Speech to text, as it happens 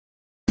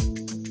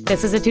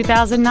This is a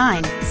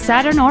 2009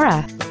 Saturn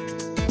Aura.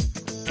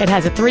 It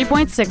has a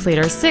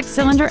 3.6-liter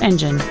six-cylinder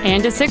engine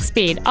and a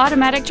 6-speed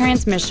automatic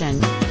transmission.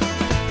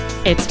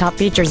 Its top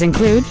features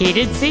include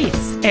heated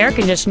seats, air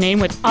conditioning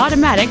with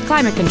automatic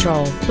climate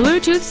control,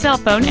 Bluetooth cell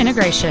phone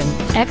integration,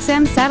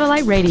 XM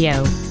satellite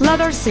radio,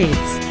 leather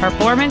seats,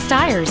 performance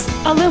tires,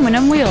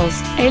 aluminum wheels,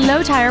 a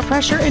low tire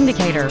pressure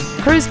indicator,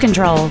 cruise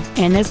control,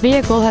 and this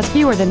vehicle has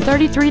fewer than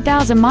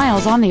 33,000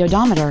 miles on the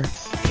odometer.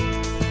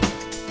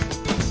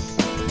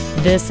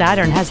 This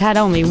Saturn has had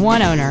only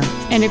one owner,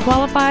 and it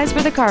qualifies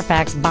for the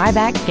Carfax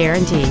buyback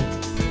guarantee.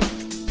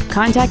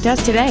 Contact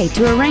us today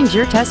to arrange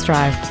your test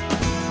drive.